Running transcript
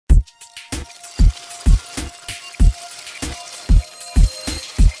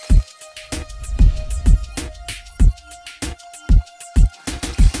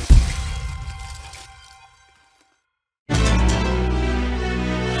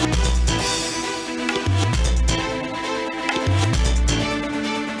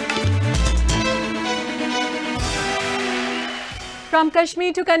From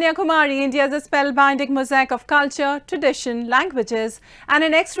Kashmir to Kanyakumari, India is a spellbinding mosaic of culture, tradition, languages and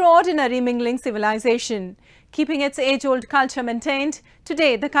an extraordinary mingling civilization. Keeping its age-old culture maintained,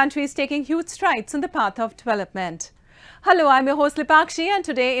 today the country is taking huge strides on the path of development. Hello, I'm your host Lipakshi, and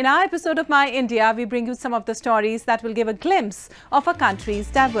today in our episode of My India, we bring you some of the stories that will give a glimpse of our country's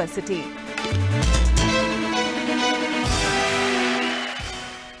diversity.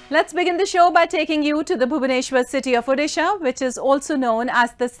 Let's begin the show by taking you to the Bhubaneswar city of Odisha, which is also known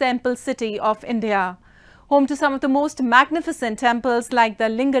as the Temple City of India. Home to some of the most magnificent temples like the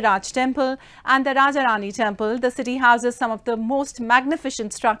Lingaraj Temple and the Rajarani Temple, the city houses some of the most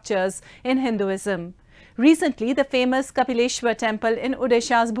magnificent structures in Hinduism. Recently, the famous Kapileshwar Temple in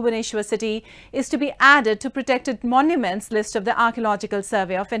Odisha's Bhubaneswar city is to be added to protected monuments list of the Archaeological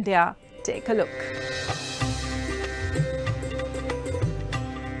Survey of India. Take a look.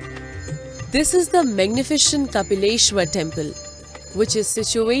 This is the magnificent Kapileshwar Temple, which is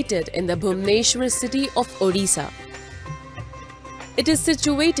situated in the Bhubaneswar city of Odisha. It is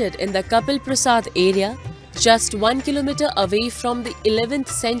situated in the Kapil Prasad area, just 1 kilometer away from the 11th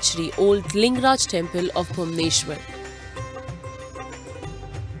century old Lingaraj Temple of Bhubaneswar.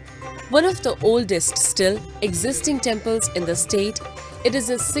 One of the oldest still existing temples in the state, it is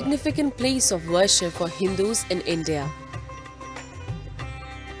a significant place of worship for Hindus in India.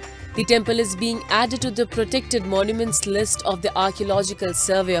 The temple is being added to the protected monuments list of the Archaeological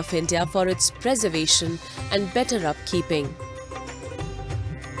Survey of India for its preservation and better upkeeping.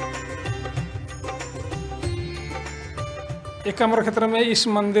 Ekamra क्षेत्र में इस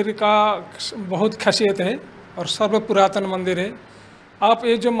मंदिर का बहुत खासियत है और सर्व पुरातन मंदिर है। आप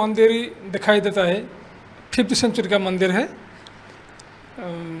ये जो मंदिर दिखाई देता है 5th सेंचुरी का मंदिर है।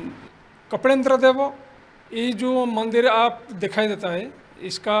 कपिलेंद्र देव ये जो मंदिर आप दिखाई देता है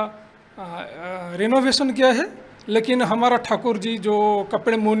इसका रिनोवेशन किया है, लेकिन हमारा ठाकुर जी जो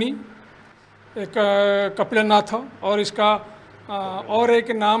कपिल मुनि एक कपिलनाथ और इसका और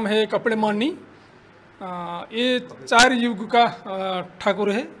एक नाम है कपिल मणि, ये 4 युग का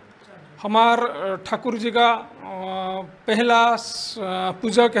ठाकुर है। हमार ठाकुर जी का पहला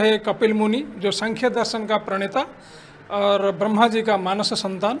पूजक है कपिल मुनि जो सांख्य दर्शन का प्रणेता और ब्रह्मा जी का मानस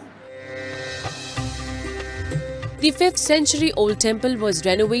संतान। The 5th century old temple was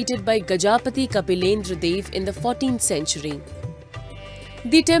renovated by Gajapati Kapilendra Dev in the 14th century.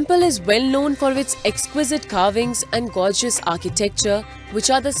 The temple is well known for its exquisite carvings and gorgeous architecture,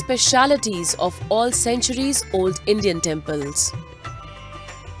 which are the specialities of all centuries old Indian temples.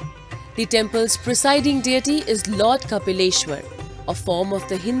 The temple's presiding deity is Lord Kapileshwar, a form of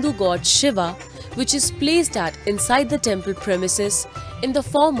the Hindu god Shiva, which is placed inside the temple premises in the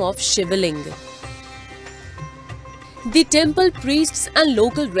form of Shivalinga. The temple priests and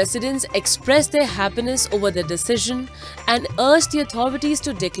local residents expressed their happiness over the decision and urged the authorities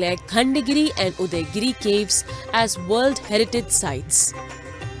to declare Khandagiri and Udaygiri caves as World Heritage Sites.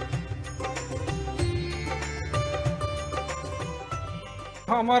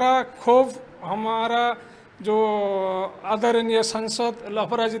 हमारा जो आदरणीय सांसद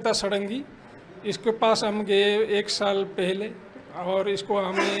लफराजिता सडंगी इसके पास हम गए 1 साल पहले और इसको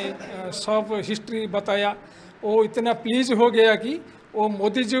हमें सब हिस्ट्री बताया। वो इतना प्लीज हो गया कि वो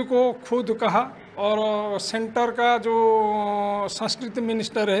मोदी जी को खुद कहा और सेंटर का जो संस्कृति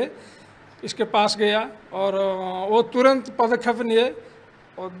मिनिस्टर है इसके पास गया और वो तुरंत पदक्षेप लिए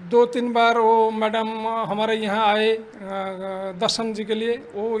और 2-3 बार वो मैडम हमारे यहाँ आए दर्शन जी के लिए।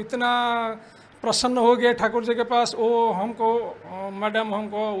 वो इतना प्रसन्न हो गए ठाकुर जी के पास, वो हमको मैडम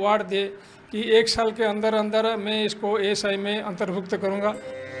हमको अवार्ड दे कि 1 साल के अंदर अंदर मैं इसको एएसआई में अंतर्भुक्त करूँगा।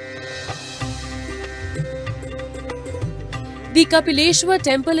 The Kapileshwar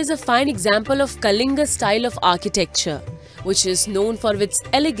temple is a fine example of Kalinga style of architecture, which is known for its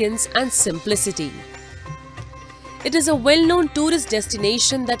elegance and simplicity. It is a well-known tourist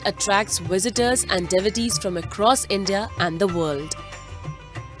destination that attracts visitors and devotees from across India and the world.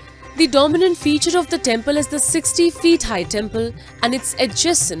 The dominant feature of the temple is the 60 feet high temple and its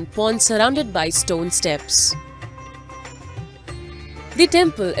adjacent pond surrounded by stone steps. The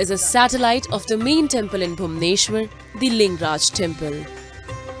temple is a satellite of the main temple in Bhubaneswar, the Lingaraj Temple.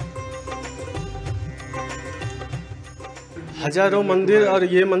 हजारों मंदिर और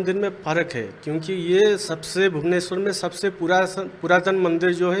ये मंदिर में फ़र्क है, क्योंकि ये सबसे भुवनेश्वर में सबसे पुरातन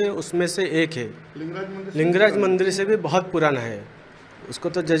मंदिर जो है उसमें से एक है। लिंगराज मंदिर से भी बहुत पुराना है। उसको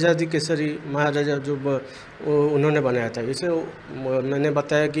तो जजादि केसरी महाराजा जो उन्होंने बनाया था। इसे मैंने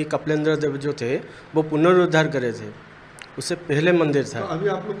बताया कि कपिलेंद्र देव जो थे वो पुनरुद्धार करे थे, उससे पहले मंदिर था। तो अभी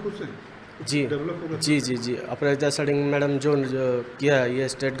आप लोग खुश हैं? जी अपराजिता सडिंग मैडम जो किया ये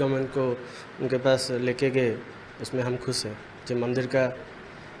स्टेट गवर्नमेंट को उनके पास लेके गए, उसमें हम खुश हैं। जो मंदिर का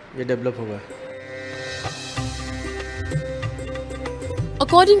ये डेवलप होगा।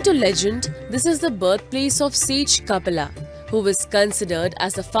 According to legend, this is the birthplace of sage Kapila, who is considered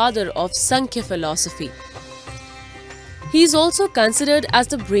as the father of Sankhya philosophy. He is also considered as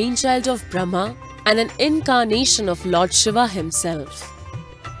the brainchild of Brahma and an incarnation of Lord Shiva himself.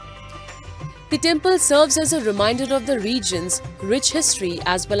 The temple serves as a reminder of the region's rich history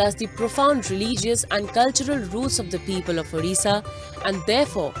as well as the profound religious and cultural roots of the people of Odisha, and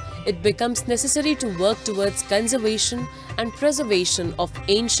therefore it becomes necessary to work towards conservation and preservation of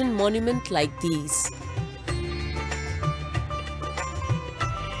ancient monuments like these.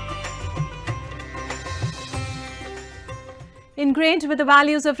 Ingrained with the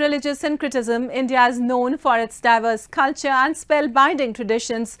values of religious syncretism, India is known for its diverse culture and spellbinding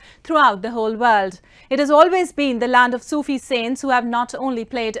traditions throughout the whole world. It has always been the land of Sufi saints who have not only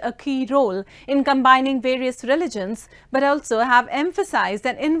played a key role in combining various religions, but also have emphasized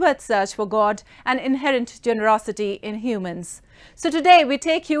an inward search for God and inherent generosity in humans. So today we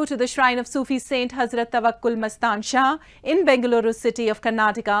take you to the shrine of Sufi saint Hazrat Tawakkul Mastan Shah in Bengaluru city of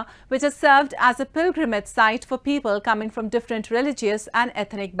Karnataka, which has served as a pilgrimage site for people coming from different religious and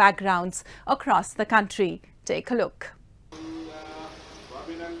ethnic backgrounds across the country. Take a look.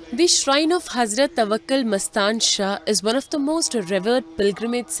 The shrine of Hazrat Tawakkul Mastan Shah is one of the most revered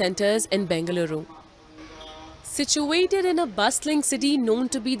pilgrimage centers in Bengaluru. Situated in a bustling city known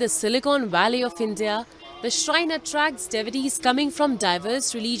to be the Silicon Valley of India, the shrine attracts devotees coming from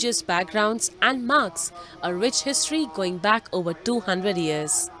diverse religious backgrounds and marks a rich history going back over 200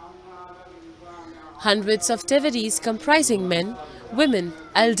 years. Hundreds of devotees comprising men, women,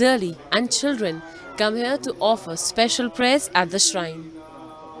 elderly and children come here to offer special prayers at the shrine.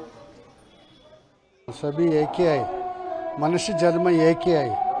 सभी एक ही है, मनुष्य जन्म एक ही है,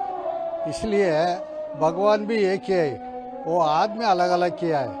 इसलिए भगवान भी एक ही है, वो आदमी अलग अलग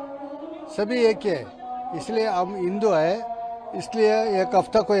किया है, सभी एक ही है, इसलिए हम हिंदू है, इसलिए एक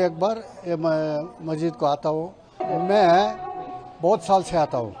हफ्ता को एक बार ये मस्जिद को आता हूँ। मैं बहुत साल से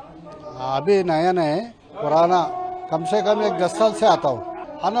आता हूँ, अभी नया नया पुराना कम से कम 10 साल से आता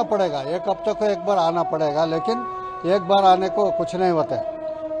हूँ। आना पड़ेगा, एक हफ्ते को एक बार आना पड़ेगा, लेकिन एक बार आने को कुछ नहीं होता है,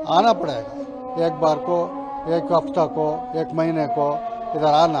 आना पड़ेगा एक बार को, एक हफ्ता को, एक महीने को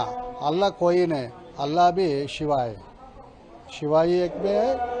इधर आना। अल्लाह कोई नहीं, अल्लाह भी शिवा है, शिवा ही एक भी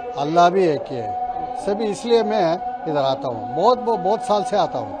है, अल्लाह भी एक ही है, सभी इसलिए मैं इधर आता हूँ, बहुत साल से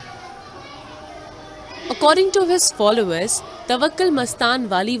आता हूँ। According to his followers, Tawakkul Mastan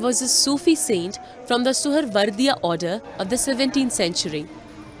Wali was a Sufi saint from the Suharwardiya order of the 17th century.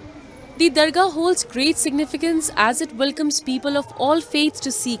 The Dargah holds great significance as it welcomes people of all faiths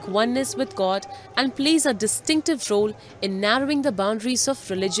to seek oneness with God and plays a distinctive role in narrowing the boundaries of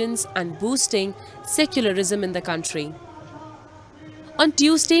religions and boosting secularism in the country. On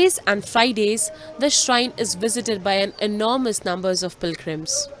Tuesdays and Fridays, the shrine is visited by an enormous numbers of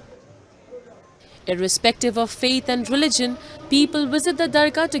pilgrims. Irrespective of faith and religion, people visit the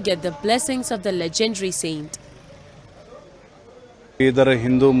Dargah to get the blessings of the legendary saint. इधर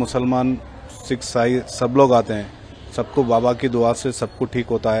हिंदू, मुसलमान, सिख, ईसाई सब लोग आते हैं। सबको बाबा की दुआ से सब कुछ ठीक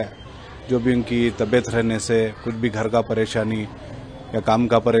होता है। जो भी उनकी तबीयत रहने से, कुछ भी घर का परेशानी या काम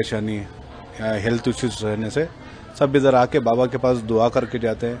का परेशानी या हेल्थ इश्यूज रहने से सब इधर आके बाबा के पास दुआ करके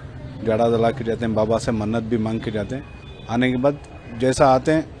जाते हैं, जड़ा जला के जाते हैं, बाबा से मन्नत भी मांग के जाते हैं। आने के बाद जैसा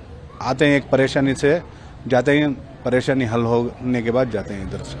आते हैं एक परेशानी से जाते हैं, परेशानी हल होने के बाद जाते हैं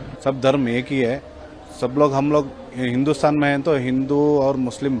इधर से। सब धर्म एक ही है, सब लोग हम लोग हिंदुस्तान में हैं तो हिंदू और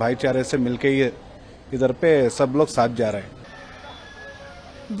मुस्लिम भाईचारे से मिलके ही इधर पे सब लोग साथ जा रहे हैं।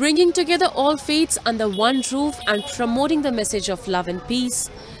 Bringing together all faiths under one roof and promoting the message of love and peace,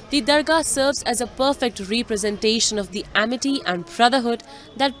 the Dargah serves as a perfect representation of the amity and brotherhood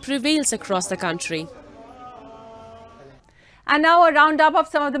that prevails across the country. And now a roundup of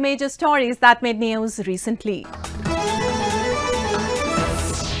some of the major stories that made news recently.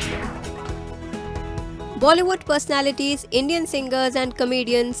 Bollywood personalities, Indian singers and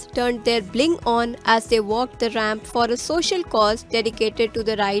comedians turned their bling on as they walked the ramp for a social cause dedicated to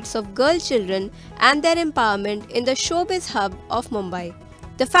the rights of girl children and their empowerment in the showbiz hub of Mumbai.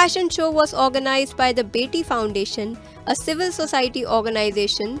 The fashion show was organized by the Beti Foundation, a civil society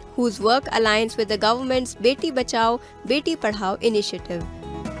organization whose work aligns with the government's Beti Bachao, Beti Padhao initiative.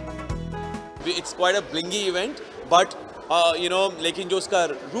 It's quite a blingy event, but लेकिन जो उसका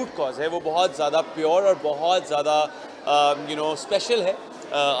root cause है वो बहुत ज़्यादा pure और बहुत ज़्यादा स्पेशल है.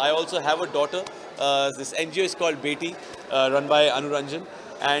 I also have a daughter. This NGO is called Beti, run by Anuranjan,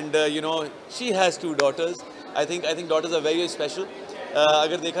 and she has 2 daughters. I think daughters are very, very special.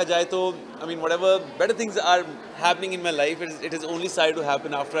 अगर देखा जाए तो I mean whatever better things are happening in my life, it is only started to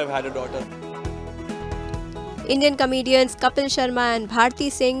happen after I've had a daughter. Indian comedians Kapil Sharma and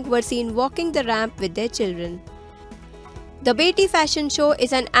Bharti Singh were seen walking the ramp with their children. The Beti Fashion Show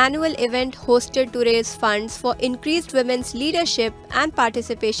is an annual event hosted to raise funds for increased women's leadership and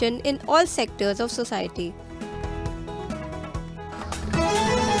participation in all sectors of society.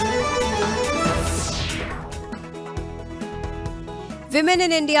 Women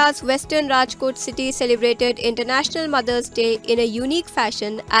in India's western Rajkot city celebrated International Mother's Day in a unique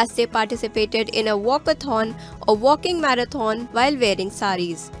fashion as they participated in a walkathon or walking marathon while wearing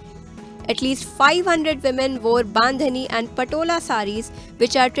saris. At least 500 women wore bandhani and patola saris,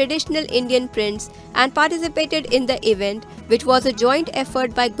 which are traditional Indian prints, and participated in the event, which was a joint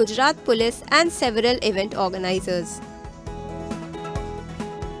effort by Gujarat Police and several event organizers.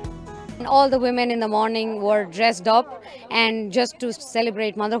 All the women in the morning were dressed up and just to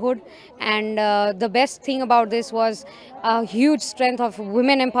celebrate motherhood, and the best thing about this was a huge strength of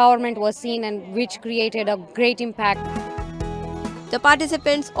women empowerment was seen, and which created a great impact. The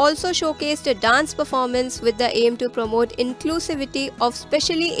participants also showcased a dance performance with the aim to promote inclusivity of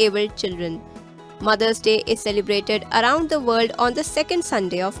specially abled children. Mother's Day is celebrated around the world on the second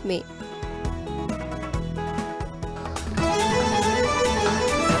Sunday of May.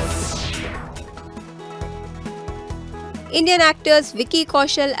 Indian actors Vicky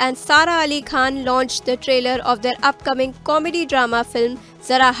Kaushal and Sara Ali Khan launched the trailer of their upcoming comedy drama film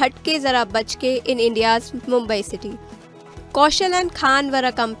Zara Hatke Zara Bachke in India's Mumbai city. Kaushal and Khan were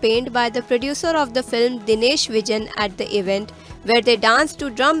accompanied by the producer of the film Dinesh Vijan at the event, where they danced to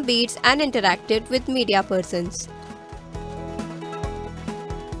drum beats and interacted with media persons.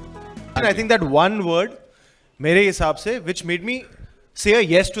 I think that one word, मेरे हिसाब से, which made me say a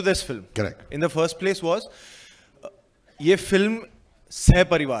yes to this film. Correct. In the first place was ये film सह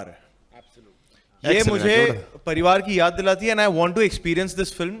परिवार है. ये मुझे परिवार की याद दिलाती है, and I want to experience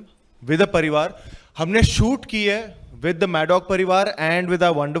this film with a परिवार. हमने शूट की है with the Maddock परिवार and with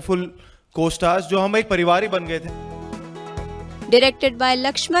our wonderful co-stars, जो हम एक परिवार ही बन गए थे. Directed by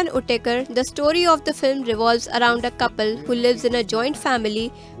Lakshman Uttekar, the story of the film revolves around a couple who lives in a joint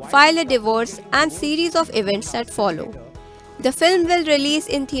family, file a divorce, and series of events that follow. The film will release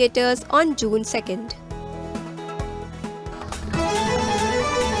in theatres on June 2nd.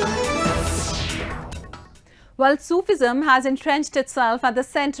 Well, Sufism has entrenched itself at the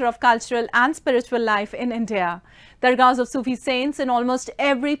center of cultural and spiritual life in India. Dargahs of Sufi saints in almost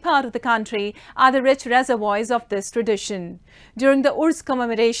every part of the country are the rich reservoirs of this tradition. During the Urs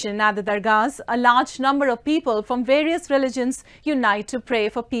commemoration at the Dargahs, a large number of people from various religions unite to pray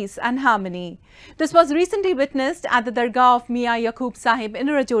for peace and harmony. This was recently witnessed at the Dargah of Mian Yaqub Sahib in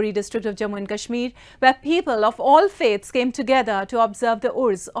Rajouri district of Jammu and Kashmir, where people of all faiths came together to observe the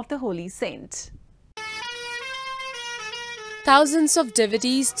Urs of the holy saint. Thousands of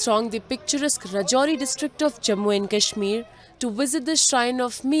devotees thronged the picturesque Rajouri district of Jammu and Kashmir to visit the shrine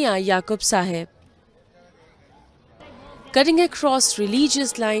of Mian Yaqub Sahib. Cutting across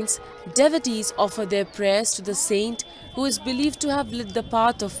religious lines, devotees offer their prayers to the saint who is believed to have lit the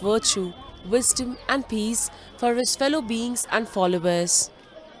path of virtue, wisdom and peace for his fellow beings and followers.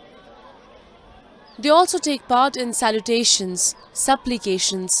 They also take part in salutations,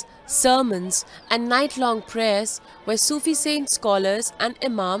 supplications, sermons and night-long prayers where Sufi saint scholars and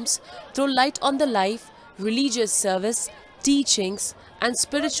imams throw light on the life, religious service, teachings and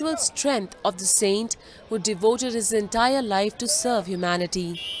spiritual strength of the saint who devoted his entire life to serve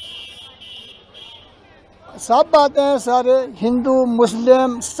humanity. सब बातें हैं, सारे हिंदू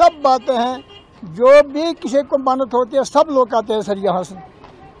मुस्लिम सब बातें हैं, जो भी किसी को मानत होती है सब लोग आते हैं सर यहाँ से.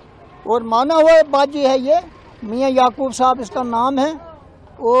 और माना हुआ बाजी है ये मियाँ याकूब साहब इसका नाम है.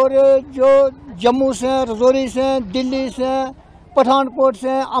 और जो जम्मू से, रजौरी से, दिल्ली से, पठानकोट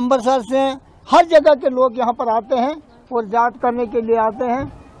से, अमृतसर से, हर जगह के लोग यहाँ पर आते हैं और जात करने के लिए आते हैं,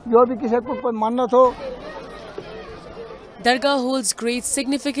 जो भी किसी को कोई मन्नत हो. Dargah holds great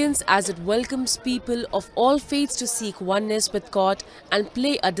significance as it welcomes people of all faiths to seek oneness with God and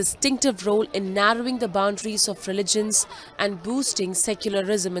play a distinctive role in narrowing the boundaries of religions and boosting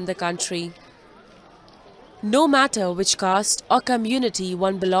secularism in the country. No matter which caste or community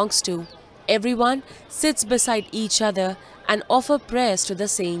one belongs to, everyone sits beside each other and offer prayers to the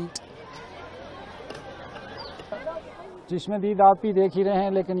saint. जिसमें दीद आप भी देख ही रहे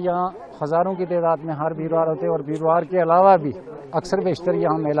हैं, लेकिन यहाँ हज़ारों की तादाद में हर वीरवार होते हैं और वीरवार के अलावा भी अक्सर बेशतर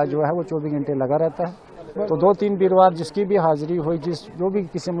यहाँ मेला जो है वो 24 घंटे लगा रहता है. तो 2-3 वीरवार जिसकी भी हाजिरी हुई, जो भी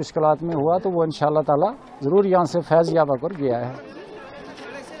किसी मुश्किलात में हुआ, तो वो इंशाअल्लाह ताला ज़रूर यहाँ से फैज़ याब होकर गया है.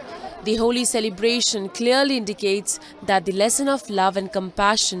 The holy celebration clearly indicates that the lesson of love and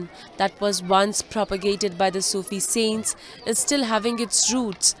compassion that was once propagated by the Sufi saints is still having its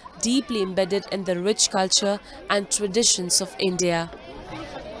roots deeply embedded in the rich culture and traditions of India.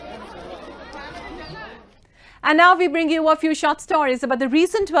 And now we bring you a few short stories about the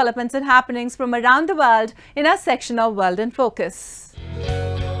recent developments and happenings from around the world in our section of World in Focus.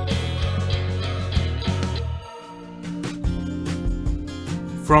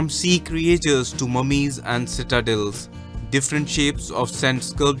 From sea creatures to mummies and citadels, different shapes of sand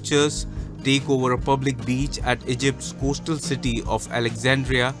sculptures take over a public beach at Egypt's coastal city of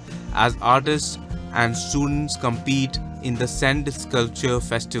Alexandria as artists and students compete in the Sand Sculpture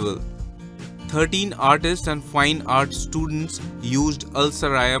Festival. 13 artists and fine art students used Al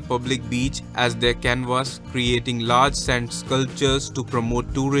Saraya public beach as their canvas, creating large sand sculptures to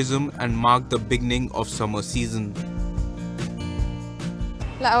promote tourism and mark the beginning of summer season.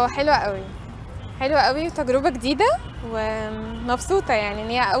 لا هو حلوة قوي وتجربة جديدة ومبسوطة يعني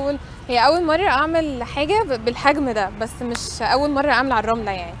ان هي أول مرة أعمل حاجة بالحجم ده بس مش أول مرة أعمل على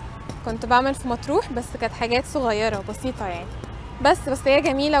الرملة يعني كنت بعمل في مطروح بس كانت حاجات صغيرة بسيطة يعني بس هي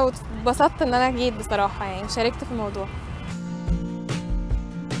جميلة واتبسطت ان انا جيت بصراحة يعني شاركت في الموضوع.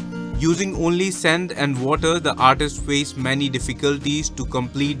 Using only sand and water, the artists face many difficulties to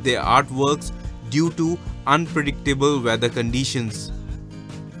complete their artworks due to unpredictable weather conditions.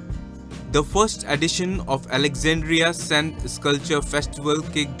 The first edition of Alexandria Sand Sculpture Festival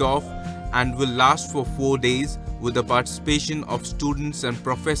kicked off and will last for 4 days with the participation of students and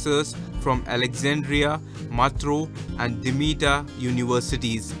professors from Alexandria, Matro and Demeter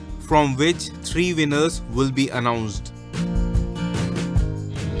universities, from which 3 winners will be announced.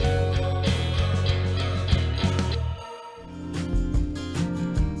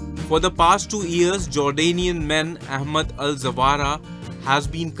 For the past 2 years, Jordanian man Ahmad Al-Zawara has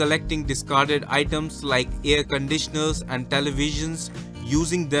been collecting discarded items like air conditioners and televisions,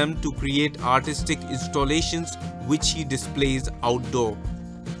 using them to create artistic installations which he displays outdoor.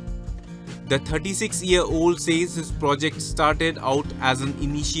 The 36-year-old says his project started out as an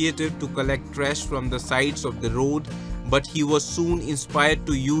initiative to collect trash from the sides of the road, but he was soon inspired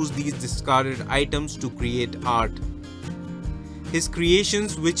to use these discarded items to create art. His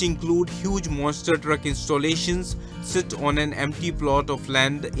creations, which include huge monster truck installations, sit on an empty plot of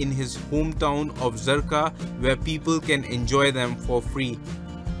land in his hometown of Zarqa, where people can enjoy them for free.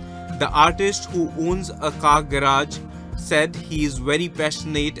 The artist, who owns a car garage, said he is very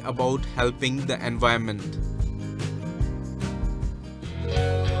passionate about helping the environment.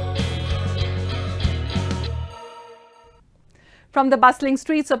 From the bustling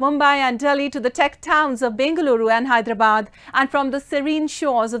streets of Mumbai and Delhi to the tech towns of Bengaluru and Hyderabad, and from the serene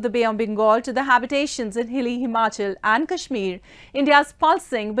shores of the Bay of Bengal to the habitations in hilly Himachal and Kashmir, India is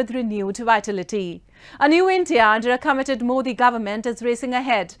pulsing with renewed vitality. A new India under a committed Modi government is racing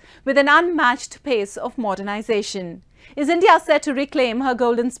ahead with an unmatched pace of modernization. Is India set to reclaim her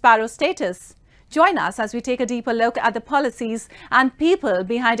golden sparrow status? Join us as we take a deeper look at the policies and people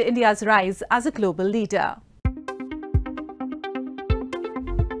behind India's rise as a global leader.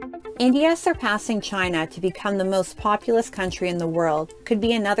 India surpassing China to become the most populous country in the world could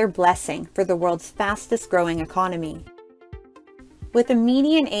be another blessing for the world's fastest growing economy. With a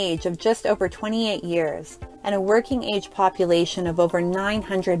median age of just over 28 years and a working age population of over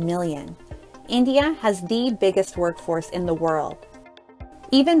 900 million, India has the biggest workforce in the world.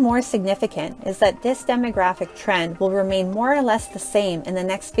 Even more significant is that this demographic trend will remain more or less the same in the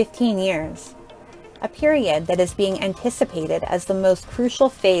next 15 years. A period that is being anticipated as the most crucial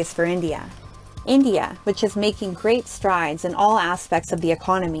phase for India. India, which is making great strides in all aspects of the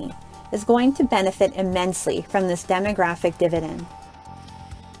economy, is going to benefit immensely from this demographic dividend.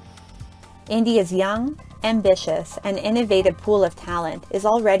 India's young, ambitious, and innovative pool of talent is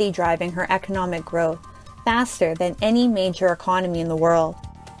already driving her economic growth faster than any major economy in the world.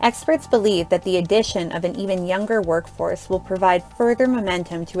 Experts believe that the addition of an even younger workforce will provide further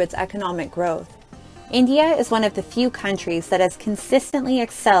momentum to its economic growth. India is one of the few countries that has consistently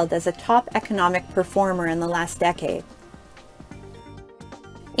excelled as a top economic performer in the last decade.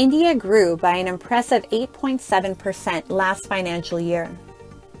 India grew by an impressive 8.7% last financial year.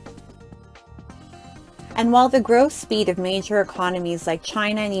 And while the growth speed of major economies like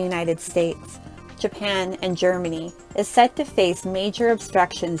China and the United States, Japan and Germany is set to face major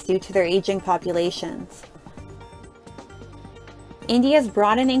obstructions due to their aging populations, India's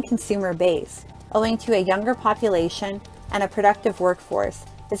broadening consumer base, owing to a younger population and a productive workforce,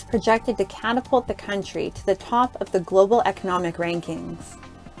 is projected to catapult the country to the top of the global economic rankings.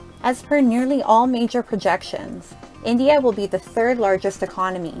 As per nearly all major projections, India will be the third largest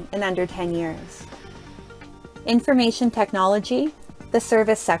economy in under 10 years. Information technology, the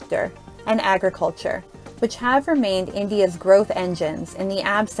service sector, and agriculture, which have remained India's growth engines in the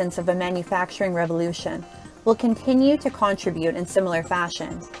absence of a manufacturing revolution, will continue to contribute in similar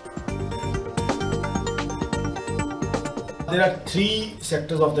fashion. There are three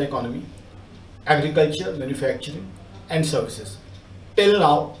sectors of the economy: agriculture, manufacturing, and services. Till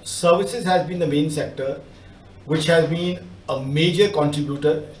now, services has been the main sector which has been a major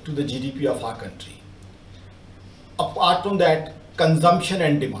contributor to the GDP of our country. Apart from that, consumption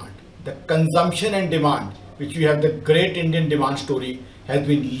and demand. The consumption and demand, which we have the great Indian demand story, has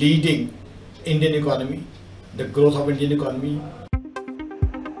been leading Indian economy, the growth of Indian economy.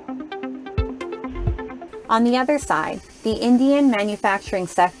 On the other side, the Indian manufacturing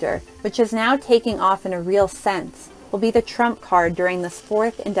sector, which is now taking off in a real sense, will be the trump card during this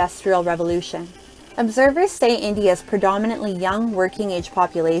fourth industrial revolution. Observers say India's predominantly young working-age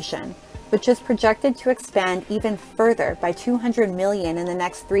population, which is projected to expand even further by 200 million in the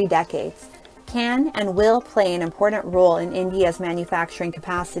next 3 decades, can and will play an important role in India's manufacturing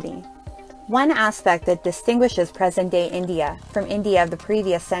capacity. One aspect that distinguishes present-day India from India of the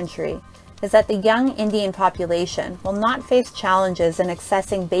previous century is that the young Indian population will not face challenges in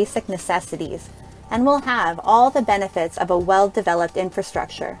accessing basic necessities and will have all the benefits of a well-developed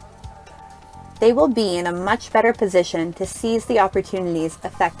infrastructure. They will be in a much better position to seize the opportunities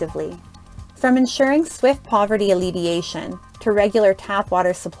effectively. From ensuring swift poverty alleviation to regular tap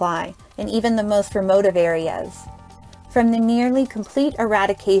water supply in even the most remote of areas, from the nearly complete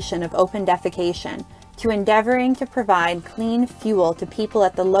eradication of open defecation to endeavoring to provide clean fuel to people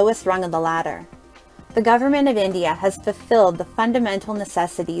at the lowest rung of the ladder, the government of India has fulfilled the fundamental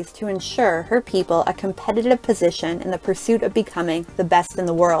necessities to ensure her people a competitive position in the pursuit of becoming the best in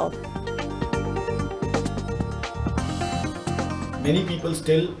the world. Many people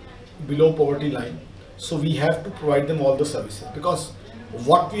still below poverty line, so we have to provide them all the services, because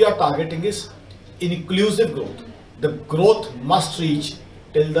what we are targeting is inclusive growth. The growth must reach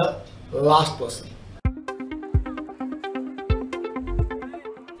till the last person.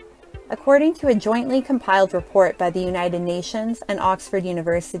 According to a jointly compiled report by the United Nations and Oxford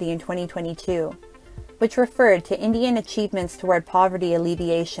University in 2022, which referred to Indian achievements toward poverty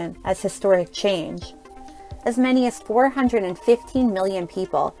alleviation as historic change, as many as 415 million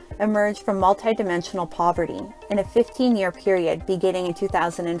people emerged from multidimensional poverty in a 15-year period beginning in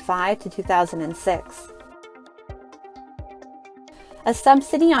 2005 to 2006. A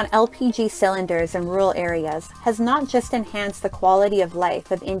subsidy on LPG cylinders in rural areas has not just enhanced the quality of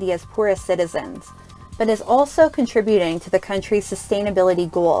life of India's poorest citizens, but is also contributing to the country's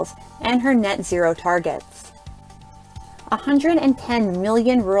sustainability goals and her net zero targets. 110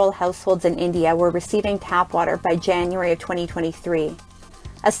 million rural households in India were receiving tap water by January of 2023,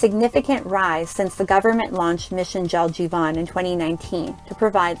 a significant rise since the government launched Mission Jal Jeevan in 2019 to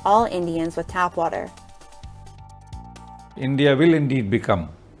provide all Indians with tap water. India will indeed become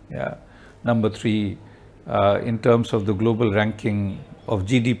number 3 in terms of the global ranking of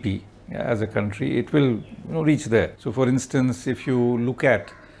GDP as a country. It will reach there. So for instance, if you look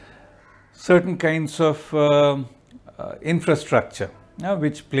at certain kinds of infrastructure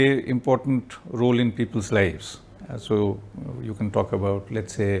which play important role in people's lives. So you can talk about,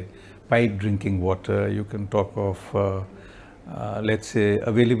 let's say, pipe drinking water, you can talk of let's say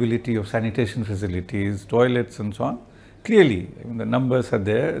availability of sanitation facilities, toilets and so on. Clearly, the numbers are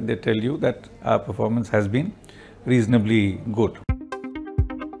there, they tell you that our performance has been reasonably good.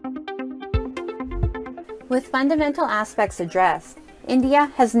 With fundamental aspects addressed,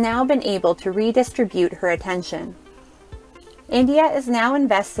 India has now been able to redistribute her attention. India is now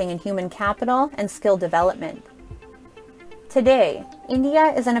investing in human capital and skill development. Today,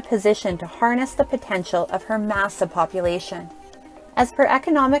 India is in a position to harness the potential of her massive population. As per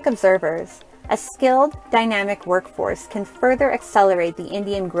economic observers, a skilled, dynamic workforce can further accelerate the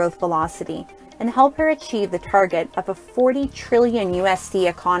Indian growth velocity and help her achieve the target of a 40 trillion USD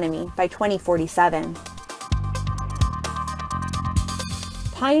economy by 2047.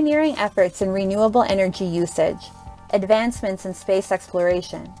 Pioneering efforts in renewable energy usage, advancements in space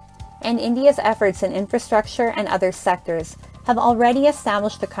exploration, and India's efforts in infrastructure and other sectors have already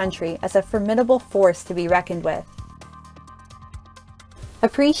established the country as a formidable force to be reckoned with.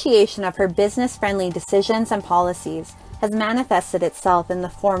 Appreciation of her business-friendly decisions and policies has manifested itself in the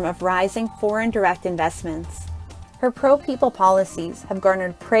form of rising foreign direct investments. Her pro-people policies have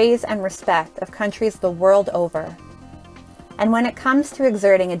garnered praise and respect of countries the world over. And when it comes to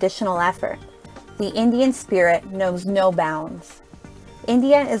exerting additional effort, the Indian spirit knows no bounds.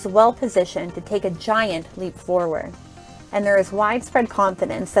 India is well positioned to take a giant leap forward, and there is widespread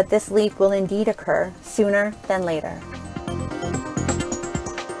confidence that this leap will indeed occur sooner than later.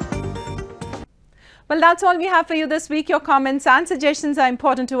 Well, that's all we have for you this week. Your comments and suggestions are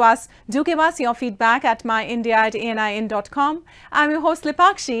important to us. Do give us your feedback at myindia@anin.com. I'm your host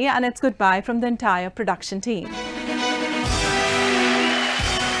Lipakshi, and it's goodbye from the entire production team.